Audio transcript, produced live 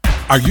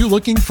Are you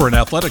looking for an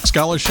athletic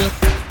scholarship?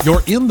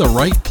 You're in the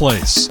right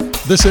place.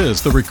 This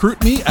is the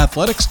Recruit Me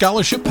Athletic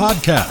Scholarship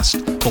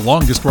Podcast, the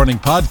longest-running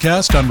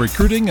podcast on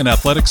recruiting and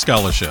athletic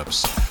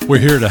scholarships. We're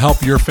here to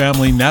help your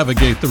family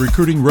navigate the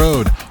recruiting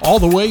road all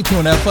the way to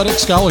an athletic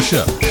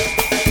scholarship.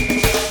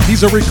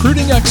 He's a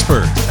recruiting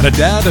expert and a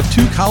dad of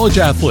 2 college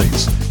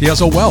athletes. He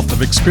has a wealth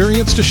of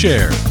experience to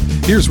share.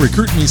 Here's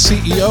Recruit Me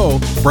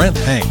CEO, Brent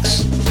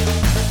Hanks.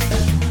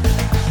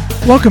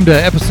 Welcome to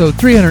episode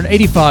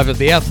 385 of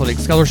the Athletic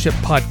Scholarship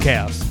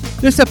Podcast.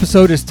 This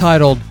episode is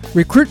titled,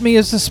 Recruit Me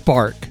as the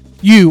Spark.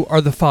 You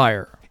are the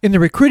fire. In the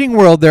recruiting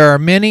world, there are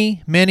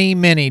many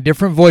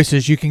different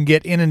voices you can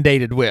get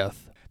inundated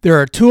with. There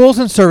are tools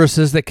and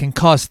services that can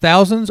cost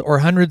thousands or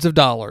hundreds of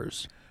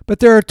dollars.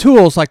 But there are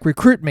tools like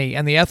Recruit Me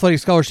and the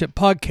Athletic Scholarship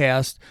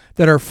Podcast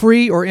that are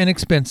free or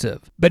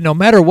inexpensive. But no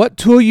matter what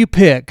tool you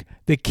pick,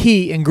 the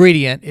key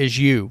ingredient is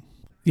you.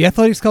 The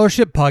Athletic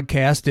Scholarship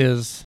Podcast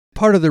is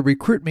part of the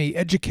Recruit Me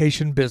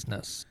education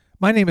business.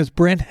 My name is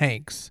Brent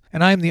Hanks,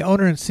 and I am the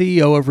owner and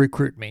CEO of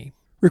Recruit Me.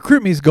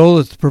 Recruit Me's goal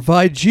is to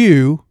provide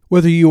you,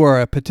 whether you are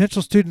a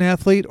potential student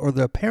athlete or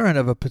the parent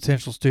of a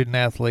potential student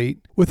athlete,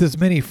 with as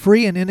many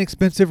free and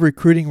inexpensive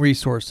recruiting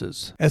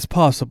resources as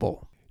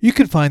possible. You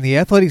can find the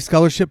Athletic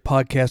Scholarship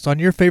Podcast on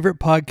your favorite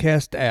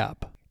podcast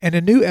app, and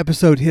a new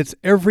episode hits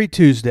every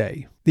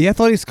Tuesday. The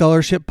Athletic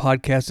Scholarship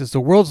Podcast is the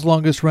world's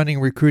longest-running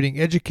recruiting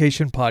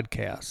education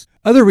podcast.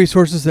 Other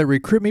resources that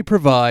Recruit Me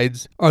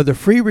provides are the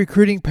free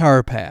Recruiting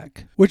Power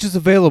Pack, which is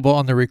available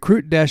on the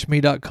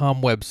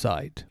recruit-me.com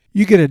website.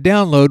 You get a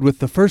download with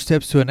the first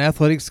steps to an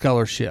athletic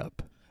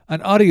scholarship,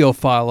 an audio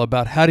file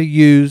about how to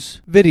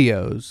use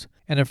videos,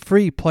 and a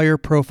free player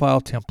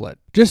profile template.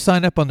 Just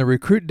sign up on the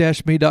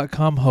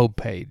recruit-me.com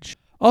homepage.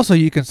 Also,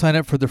 you can sign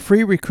up for the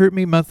free Recruit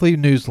Me monthly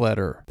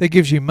newsletter that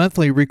gives you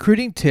monthly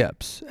recruiting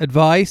tips,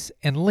 advice,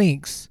 and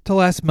links to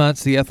last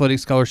month's The Athletic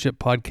Scholarship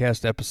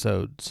Podcast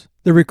episodes.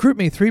 The Recruit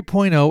Me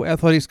 3.0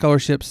 Athletic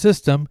Scholarship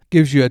System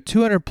gives you a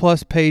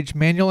 200-plus page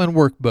manual and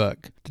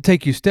workbook to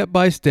take you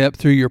step-by-step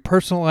through your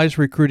personalized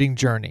recruiting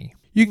journey.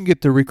 You can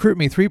get the Recruit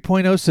Me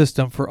 3.0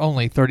 system for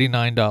only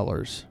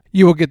 $39.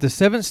 You will get the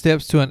 7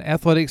 steps to an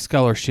athletic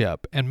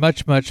scholarship and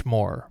much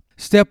more.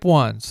 Step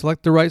 1,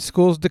 select the right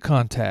schools to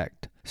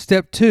contact.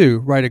 Step 2,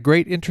 write a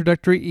great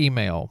introductory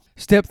email.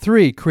 Step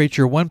 3, create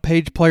your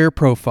one-page player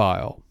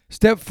profile.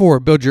 Step 4,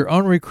 build your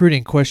own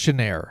recruiting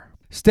questionnaire.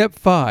 Step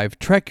 5,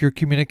 track your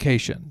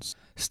communications.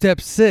 Step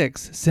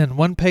 6, send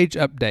one-page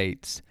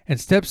updates. And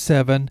Step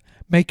 7,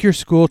 make your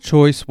school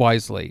choice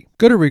wisely.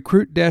 Go to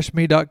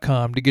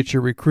recruit-me.com to get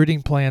your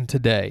recruiting plan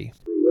today.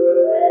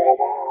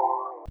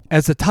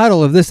 As the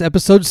title of this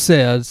episode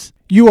says,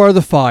 you are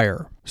the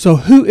fire. So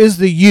who is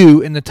the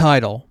you in the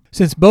title?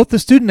 Since both the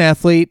student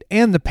athlete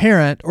and the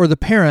parent or the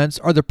parents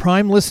are the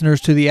prime listeners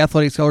to the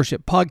Athletic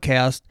Scholarship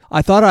Podcast,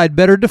 I thought I'd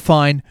better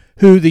define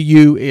who the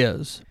you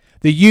is.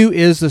 The you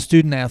is the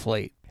student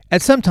athlete.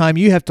 At some time,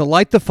 you have to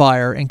light the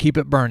fire and keep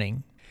it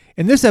burning.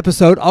 In this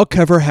episode, I'll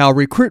cover how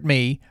Recruit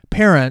Me,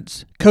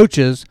 parents,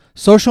 coaches,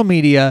 social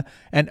media,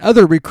 and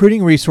other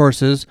recruiting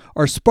resources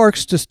are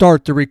sparks to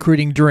start the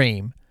recruiting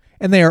dream.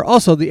 And they are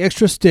also the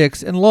extra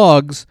sticks and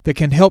logs that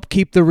can help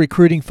keep the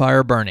recruiting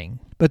fire burning.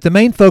 But the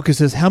main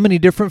focus is how many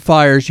different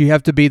fires you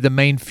have to be the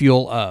main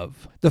fuel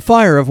of. The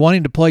fire of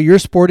wanting to play your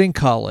sport in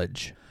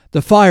college.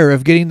 The fire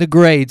of getting the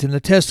grades and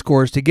the test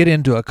scores to get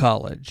into a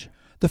college.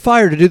 The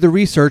fire to do the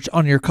research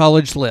on your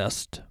college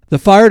list. The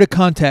fire to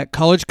contact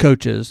college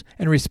coaches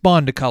and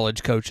respond to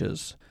college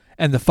coaches.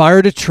 And the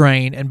fire to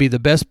train and be the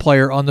best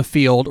player on the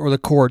field or the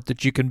court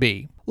that you can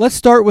be. Let's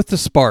start with the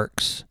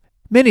sparks.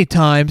 Many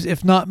times,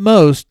 if not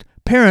most,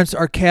 parents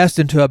are cast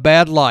into a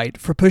bad light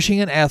for pushing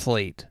an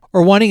athlete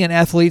or wanting an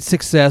athlete's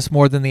success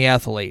more than the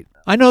athlete.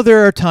 I know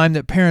there are times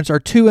that parents are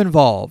too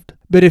involved,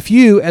 but if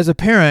you, as a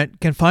parent,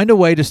 can find a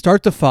way to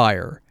start the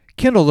fire,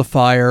 kindle the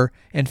fire,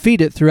 and feed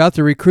it throughout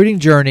the recruiting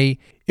journey,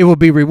 it will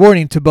be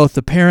rewarding to both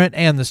the parent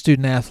and the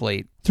student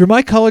athlete. Through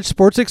my college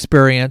sports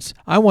experience,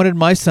 I wanted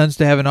my sons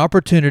to have an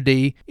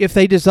opportunity, if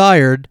they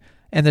desired,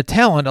 and the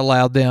talent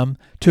allowed them,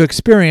 to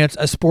experience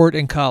a sport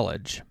in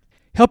college.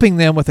 Helping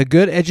them with a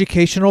good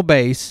educational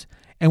base,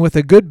 and with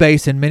a good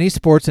base in many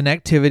sports and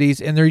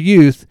activities in their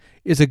youth,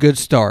 is a good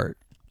start.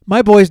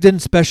 My boys didn't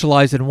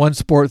specialize in one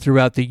sport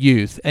throughout the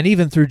youth, and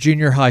even through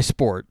junior high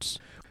sports.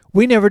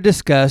 We never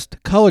discussed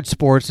college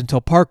sports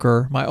until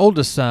Parker, my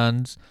oldest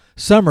son's,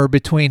 summer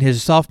between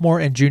his sophomore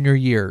and junior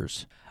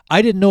years.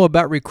 I didn't know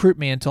about Recruit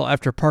Me until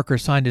after Parker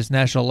signed his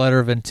national letter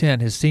of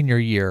intent his senior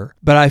year,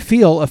 but I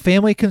feel a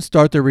family can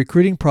start the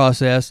recruiting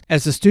process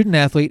as the student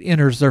athlete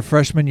enters their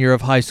freshman year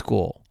of high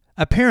school.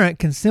 A parent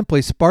can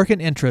simply spark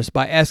an interest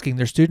by asking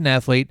their student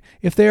athlete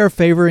if they are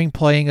favoring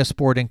playing a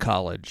sport in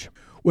college.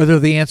 Whether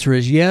the answer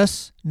is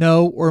yes,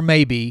 no, or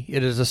maybe,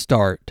 it is a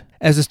start.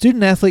 As a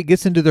student athlete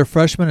gets into their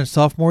freshman and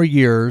sophomore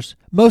years,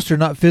 most are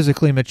not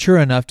physically mature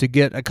enough to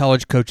get a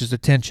college coach's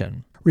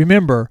attention.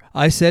 Remember,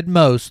 I said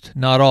most,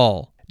 not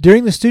all.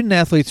 During the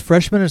student-athlete's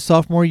freshman and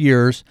sophomore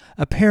years,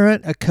 a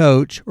parent, a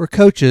coach, or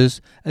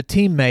coaches, a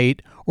teammate,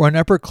 or an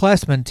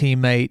upperclassman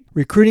teammate,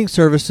 recruiting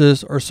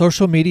services, or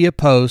social media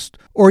post,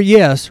 or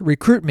yes,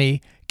 Recruit Me,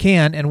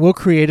 can and will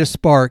create a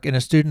spark in a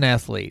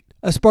student-athlete.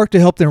 A spark to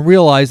help them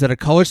realize that a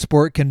college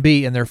sport can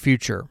be in their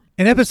future.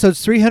 In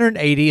episodes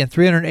 380 and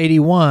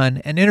 381,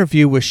 an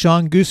interview with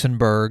Sean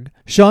Gusenberg,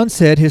 Sean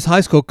said his high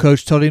school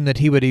coach told him that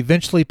he would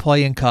eventually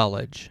play in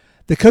college.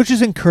 The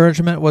coach's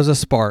encouragement was a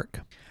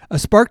spark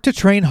to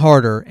train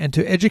harder and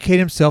to educate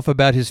himself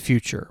about his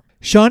future.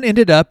 Sean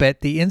ended up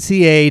at the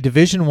NCAA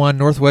Division I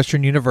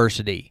Northwestern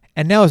University,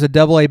 and now is a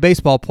AA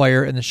baseball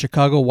player in the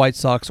Chicago White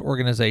Sox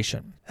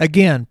organization.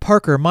 Again,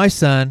 Parker, my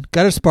son,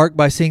 got a spark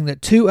by seeing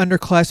that 2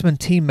 underclassmen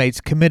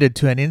teammates committed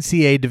to an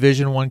NCAA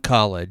Division I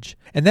college,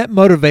 and that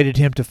motivated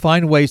him to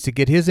find ways to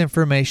get his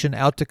information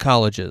out to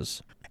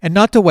colleges, and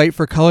not to wait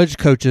for college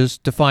coaches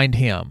to find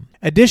him.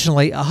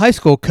 Additionally, a high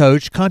school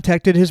coach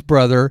contacted his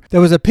brother that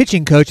was a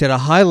pitching coach at a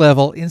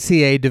high-level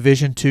NCAA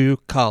Division II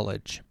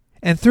college,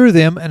 and through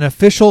them, an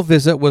official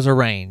visit was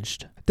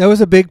arranged. That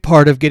was a big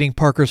part of getting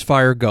Parker's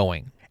fire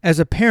going. As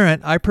a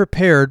parent, I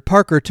prepared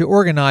Parker to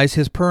organize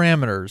his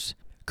parameters,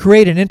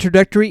 create an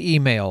introductory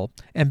email,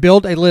 and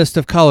build a list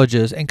of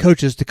colleges and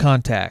coaches to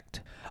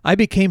contact. I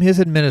became his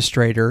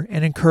administrator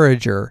and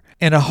encourager,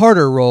 and a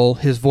harder role,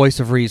 his voice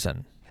of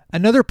reason.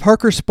 Another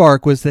Parker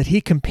spark was that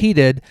he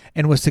competed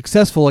and was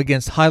successful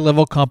against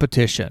high-level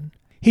competition.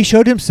 He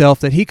showed himself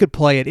that he could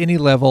play at any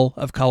level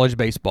of college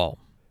baseball.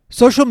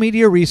 Social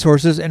media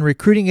resources and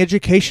recruiting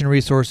education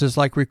resources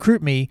like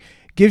Recruit Me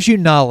gives you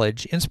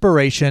knowledge,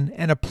 inspiration,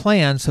 and a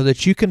plan so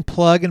that you can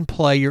plug and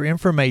play your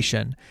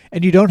information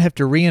and you don't have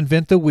to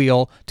reinvent the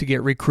wheel to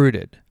get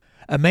recruited.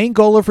 A main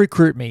goal of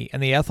Recruit Me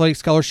and the Athletic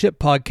Scholarship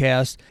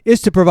Podcast is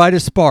to provide a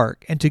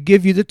spark and to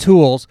give you the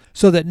tools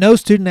so that no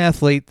student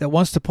athlete that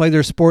wants to play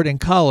their sport in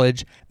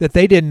college that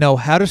they didn't know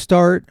how to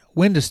start,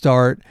 when to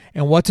start,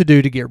 and what to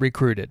do to get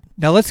recruited.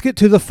 Now let's get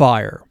to the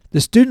fire. The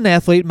student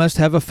athlete must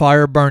have a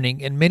fire burning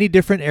in many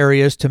different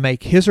areas to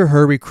make his or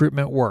her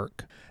recruitment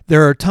work.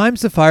 There are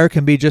times the fire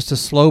can be just a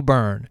slow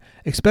burn,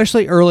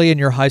 especially early in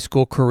your high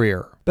school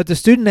career. But the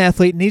student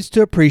athlete needs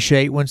to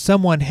appreciate when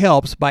someone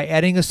helps by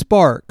adding a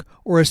spark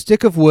or a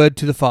stick of wood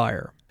to the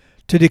fire.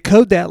 To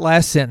decode that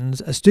last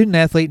sentence, a student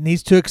athlete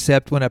needs to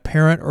accept when a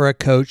parent or a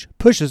coach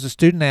pushes a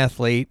student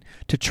athlete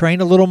to train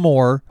a little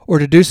more or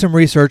to do some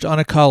research on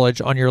a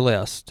college on your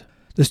list.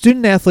 The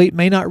student athlete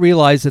may not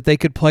realize that they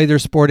could play their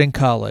sport in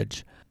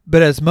college,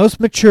 but as most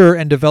mature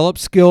and develop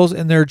skills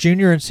in their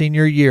junior and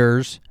senior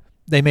years,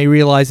 they may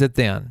realize it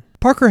then.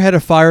 Parker had a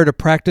fire to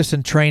practice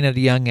and train at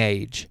a young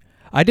age.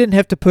 I didn't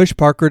have to push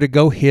Parker to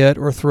go hit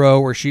or throw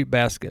or shoot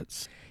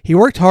baskets. He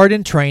worked hard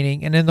in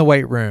training and in the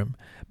weight room,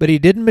 but he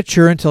didn't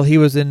mature until he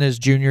was in his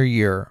junior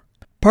year.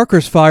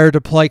 Parker's fire to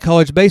play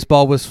college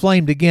baseball was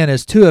flamed again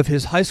as 2 of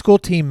his high school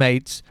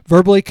teammates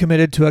verbally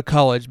committed to a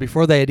college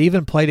before they had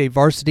even played a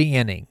varsity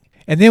inning.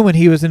 And then when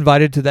he was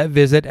invited to that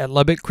visit at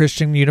Lubbock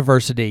Christian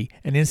University,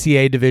 an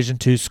NCAA Division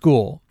II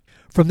school.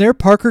 From there,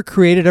 Parker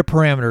created a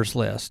parameters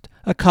list,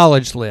 a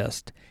college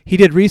list. He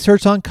did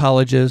research on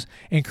colleges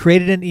and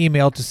created an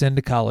email to send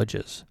to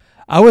colleges.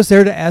 I was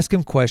there to ask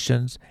him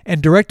questions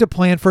and direct a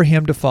plan for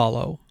him to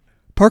follow.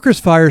 Parker's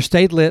fire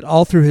stayed lit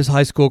all through his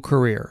high school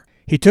career.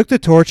 He took the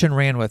torch and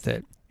ran with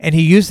it, and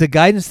he used the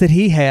guidance that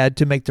he had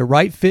to make the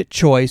right fit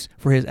choice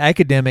for his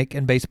academic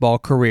and baseball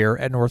career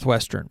at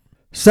Northwestern.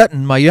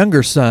 Sutton, my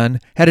younger son,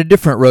 had a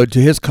different road to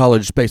his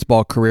college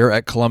baseball career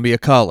at Columbia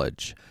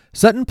College.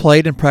 Sutton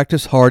played and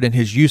practiced hard in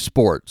his youth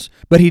sports,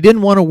 but he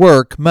didn't want to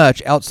work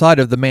much outside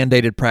of the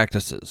mandated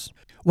practices.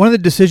 One of the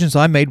decisions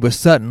I made with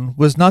Sutton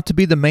was not to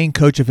be the main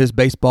coach of his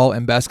baseball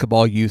and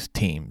basketball youth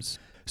teams.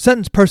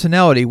 Sutton's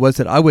personality was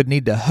that I would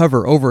need to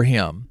hover over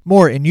him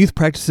more in youth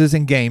practices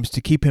and games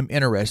to keep him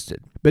interested,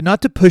 but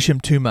not to push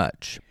him too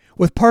much.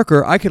 With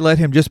Parker, I could let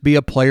him just be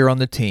a player on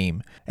the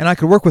team, and I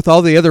could work with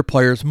all the other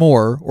players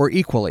more or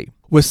equally.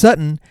 With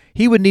Sutton,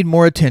 he would need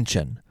more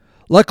attention.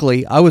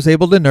 Luckily, I was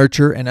able to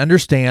nurture and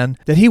understand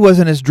that he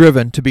wasn't as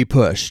driven to be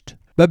pushed.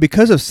 But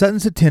because of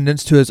Sutton's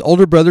attendance to his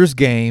older brother's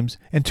games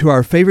and to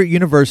our favorite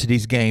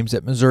university's games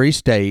at Missouri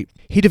State,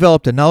 he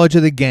developed a knowledge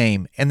of the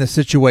game and the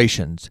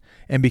situations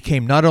and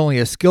became not only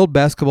a skilled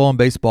basketball and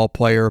baseball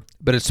player,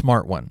 but a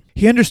smart one.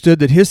 He understood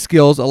that his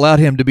skills allowed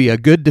him to be a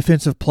good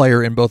defensive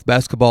player in both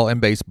basketball and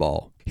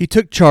baseball. He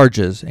took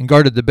charges and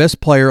guarded the best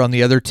player on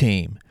the other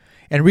team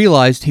and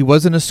realized he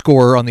wasn't a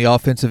scorer on the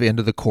offensive end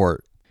of the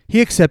court. He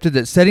accepted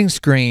that setting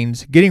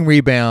screens, getting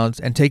rebounds,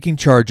 and taking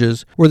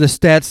charges were the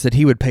stats that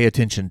he would pay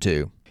attention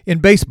to. In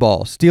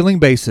baseball, stealing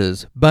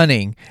bases,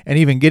 bunting, and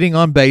even getting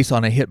on base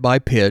on a hit by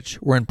pitch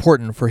were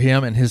important for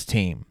him and his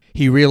team.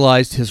 He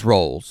realized his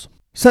roles.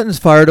 Sutton's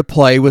fire to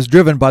play was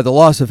driven by the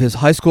loss of his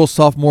high school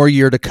sophomore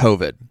year to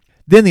COVID,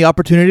 then the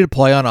opportunity to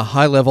play on a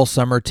high-level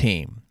summer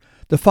team.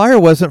 The fire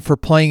wasn't for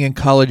playing in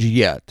college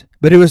yet,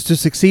 but it was to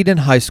succeed in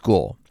high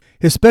school.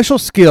 His special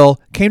skill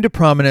came to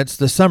prominence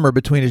the summer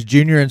between his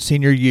junior and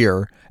senior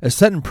year, as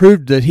Sutton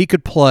proved that he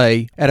could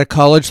play at a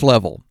college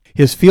level.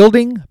 His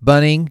fielding,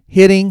 bunting,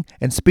 hitting,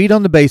 and speed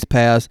on the base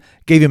paths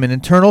gave him an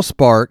internal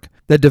spark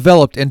that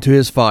developed into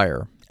his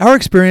fire. Our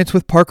experience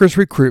with Parker's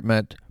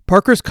recruitment,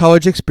 Parker's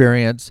college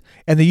experience,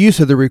 and the use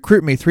of the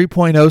Recruit Me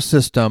 3.0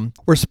 system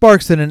were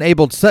sparks that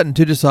enabled Sutton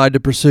to decide to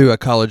pursue a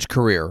college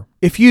career.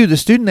 If you, the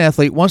student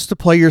athlete, wants to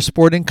play your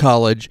sport in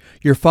college,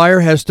 your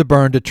fire has to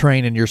burn to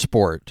train in your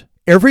sport.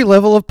 Every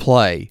level of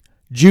play,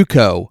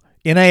 JUCO,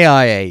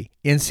 NAIA,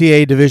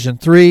 NCAA Division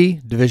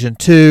III, Division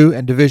II,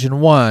 and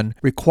Division I,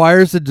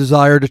 requires the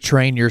desire to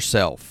train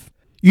yourself.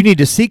 You need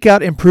to seek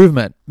out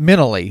improvement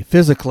mentally,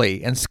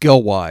 physically, and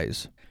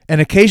skill-wise.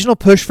 An occasional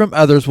push from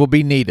others will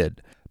be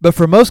needed, but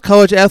for most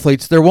college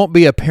athletes, there won't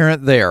be a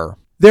parent there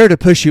to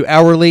push you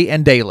hourly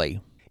and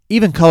daily.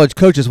 Even college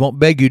coaches won't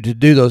beg you to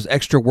do those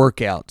extra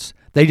workouts.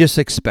 They just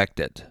expect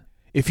it.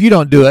 If you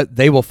don't do it,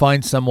 they will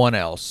find someone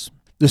else.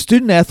 The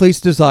student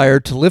athlete's desire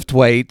to lift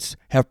weights,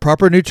 have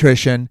proper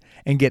nutrition,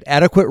 and get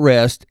adequate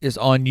rest is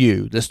on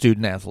you, the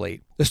student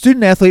athlete. The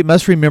student athlete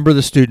must remember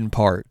the student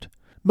part.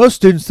 Most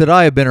students that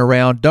I have been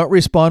around don't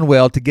respond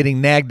well to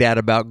getting nagged at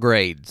about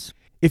grades.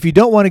 If you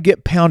don't want to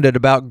get pounded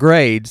about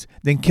grades,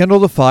 then kindle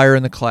the fire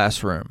in the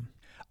classroom.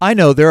 I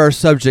know there are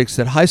subjects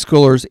that high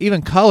schoolers,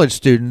 even college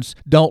students,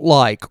 don't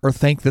like or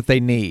think that they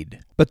need.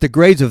 But the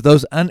grades of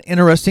those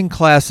uninteresting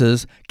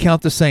classes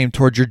count the same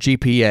towards your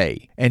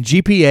GPA. And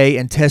GPA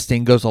and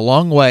testing goes a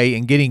long way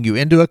in getting you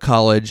into a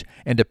college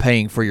and to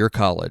paying for your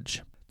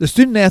college. The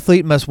student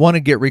athlete must want to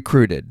get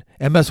recruited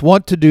and must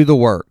want to do the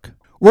work.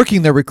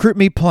 Working the Recruit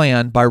Me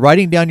plan by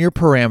writing down your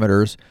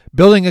parameters,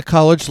 building a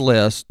college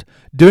list,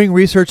 doing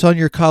research on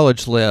your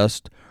college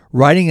list,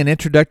 writing an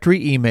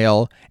introductory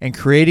email, and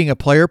creating a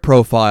player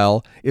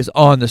profile is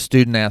on the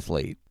student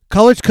athlete.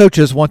 College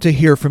coaches want to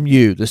hear from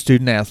you, the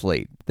student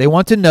athlete. They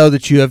want to know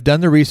that you have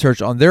done the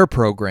research on their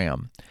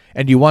program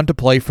and you want to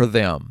play for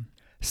them.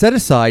 Set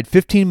aside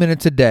 15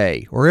 minutes a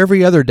day or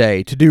every other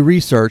day to do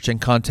research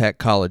and contact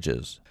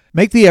colleges.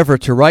 Make the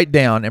effort to write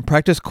down and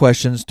practice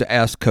questions to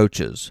ask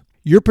coaches.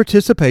 Your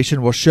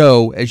participation will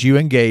show as you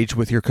engage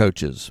with your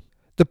coaches.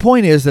 The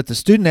point is that the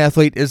student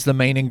athlete is the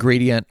main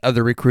ingredient of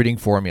the recruiting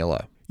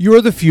formula. You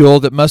are the fuel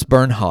that must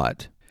burn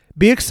hot.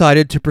 Be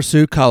excited to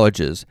pursue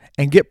colleges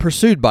and get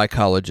pursued by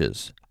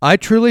colleges. I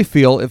truly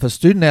feel if a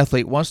student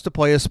athlete wants to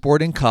play a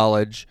sport in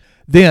college,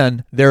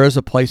 then there is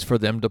a place for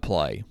them to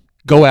play.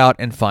 Go out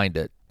and find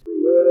it.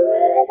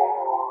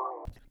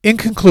 In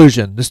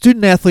conclusion, the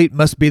student athlete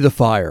must be the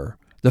fire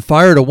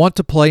to want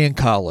to play in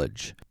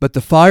college. But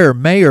the fire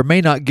may or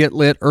may not get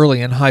lit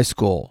early in high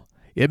school.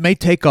 It may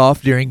take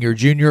off during your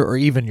junior or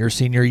even your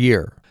senior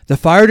year. The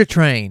fire to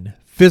train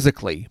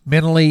physically,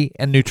 mentally,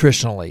 and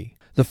nutritionally.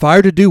 The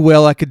fire to do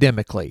well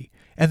academically.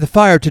 And the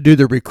fire to do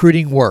the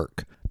recruiting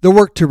work. The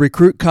work to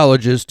recruit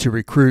colleges to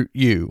recruit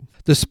you.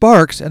 The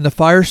sparks and the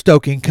fire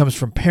stoking comes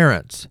from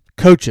parents,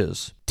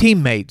 coaches,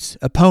 teammates,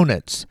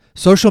 opponents,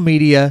 social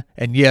media,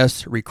 and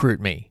yes,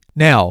 Recruit Me.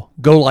 Now,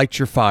 go light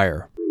your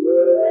fire.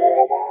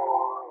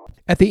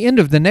 At the end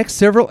of the next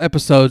several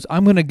episodes,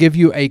 I'm going to give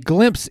you a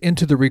glimpse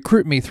into the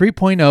Recruit Me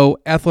 3.0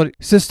 Athletic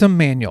System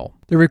Manual.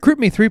 The Recruit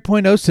Me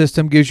 3.0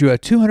 system gives you a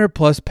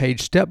 200-plus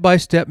page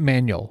step-by-step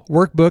manual,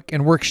 workbook,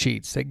 and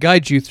worksheets that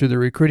guide you through the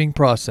recruiting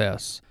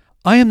process.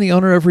 I am the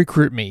owner of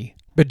Recruit Me,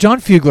 but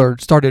John Fugler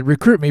started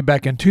Recruit Me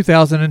back in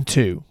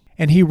 2002,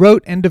 and he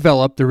wrote and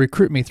developed the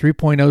Recruit Me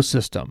 3.0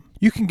 system.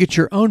 You can get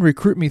your own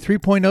Recruit Me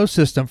 3.0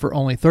 system for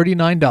only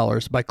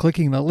 $39 by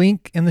clicking the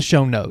link in the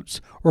show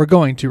notes or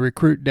going to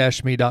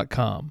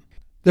recruit-me.com.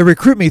 The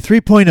Recruit Me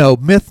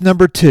 3.0 myth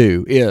number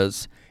 2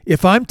 is,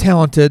 if I'm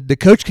talented, the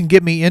coach can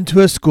get me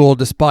into a school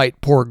despite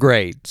poor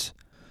grades.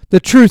 The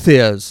truth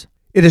is,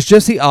 it is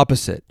just the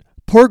opposite.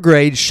 Poor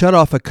grades shut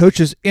off a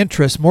coach's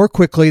interest more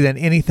quickly than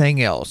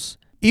anything else.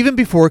 Even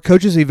before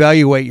coaches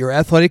evaluate your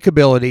athletic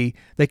ability,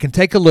 they can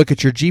take a look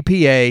at your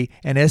GPA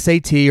and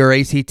SAT or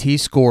ACT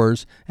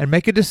scores and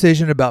make a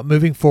decision about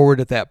moving forward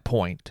at that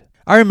point.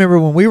 I remember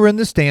when we were in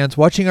the stands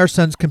watching our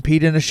sons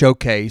compete in a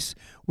showcase,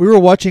 we were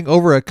watching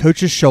over a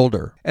coach's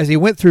shoulder as he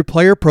went through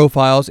player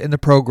profiles in the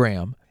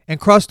program and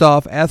crossed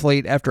off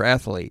athlete after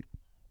athlete.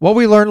 What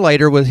we learned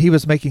later was he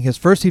was making his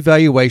first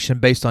evaluation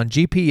based on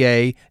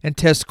GPA and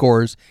test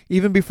scores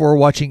even before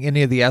watching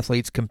any of the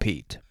athletes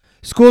compete.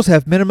 Schools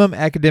have minimum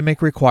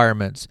academic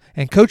requirements,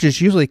 and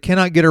coaches usually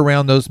cannot get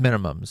around those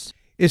minimums.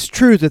 It's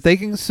true that they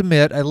can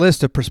submit a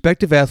list of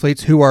prospective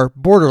athletes who are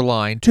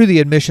borderline to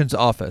the admissions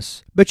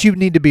office, but you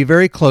need to be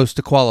very close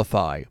to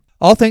qualify.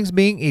 All things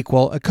being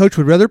equal, a coach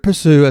would rather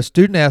pursue a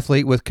student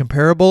athlete with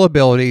comparable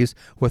abilities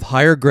with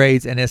higher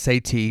grades and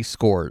SAT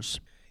scores.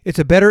 It's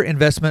a better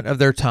investment of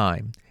their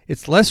time.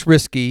 It's less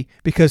risky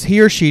because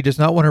he or she does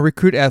not want to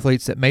recruit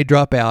athletes that may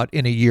drop out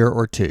in a year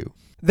or two.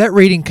 That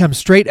reading comes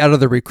straight out of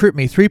the Recruit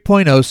Me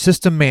 3.0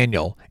 System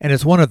Manual and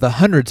is one of the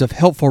hundreds of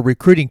helpful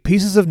recruiting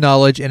pieces of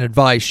knowledge and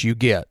advice you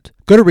get.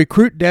 Go to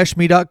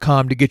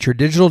recruit-me.com to get your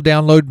digital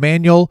download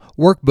manual,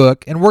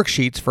 workbook, and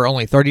worksheets for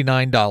only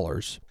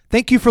 $39.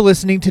 Thank you for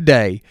listening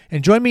today,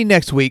 and join me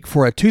next week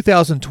for a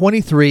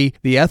 2023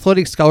 The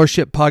Athletic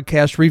Scholarship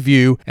Podcast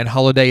Review and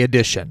Holiday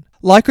Edition.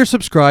 Like or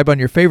subscribe on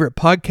your favorite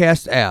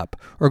podcast app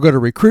or go to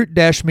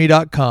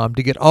recruit-me.com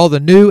to get all the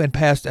new and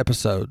past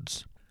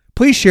episodes.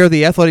 Please share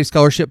the Athletic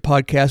Scholarship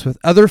Podcast with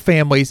other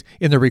families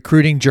in the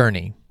recruiting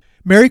journey.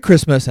 Merry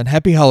Christmas and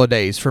Happy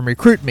Holidays from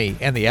Recruit Me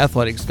and the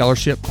Athletic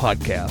Scholarship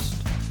Podcast.